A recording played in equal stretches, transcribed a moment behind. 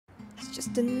It's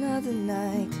just another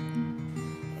night,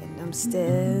 and I'm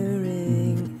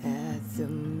staring at the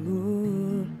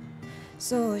moon.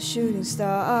 Saw a shooting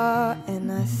star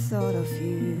and I thought of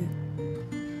you.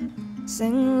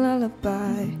 Sang a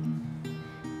lullaby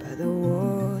by the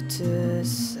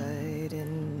waterside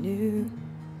and knew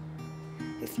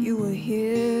if you were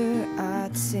here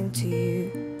I'd sing to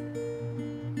you.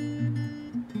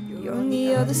 You're on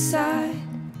the other side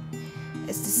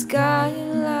as the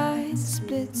skyline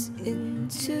splits in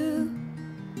two,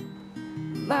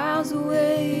 miles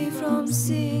away from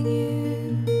seeing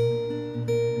you.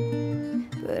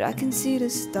 But I can see the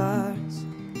stars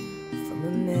from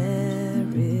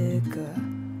America.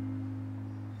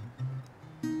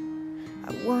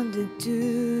 I wonder, do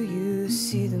you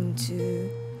see them too?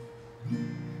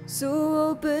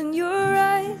 So open your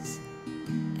eyes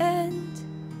and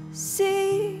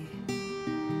see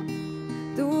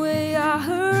the way our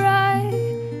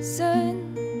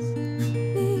horizons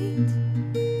meet,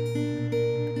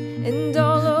 and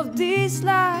all of these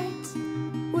lights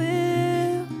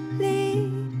will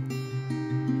lead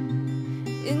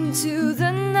into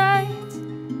the night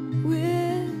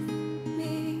with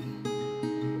me.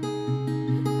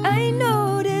 I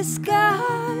know the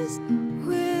skies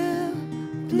will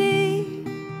bleed,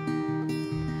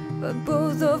 but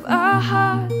both of our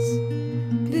hearts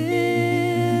believe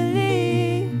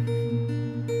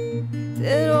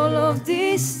that all of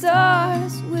these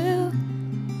stars will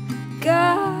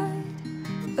guide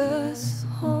us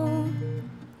home.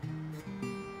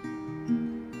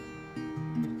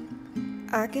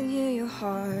 I can hear your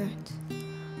heart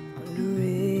on the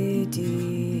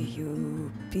radio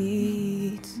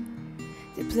beats.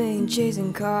 They're playing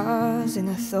chasing cars and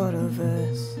I thought of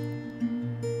us,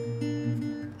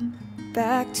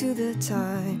 back to the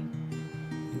time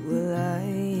you were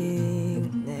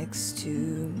lying next to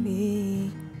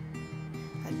me.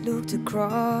 I looked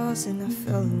across and I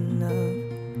fell in love,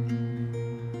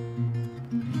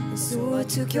 and so I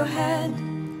took your hand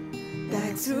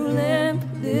back through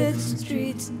lamp-lit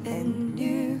streets and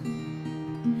knew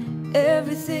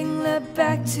everything led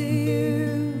back to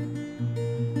you.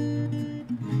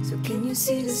 So can you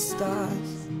see the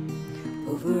stars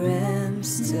over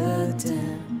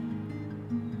Amsterdam?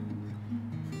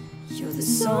 You're the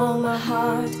song my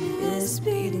heart is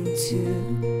beating to.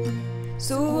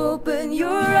 So open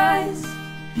your eyes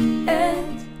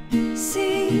and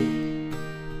see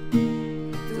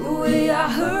the way our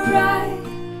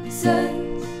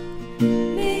horizons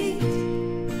meet,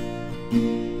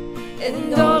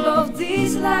 and all of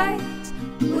these lights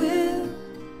will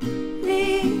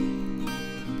lead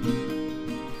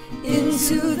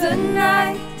into the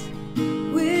night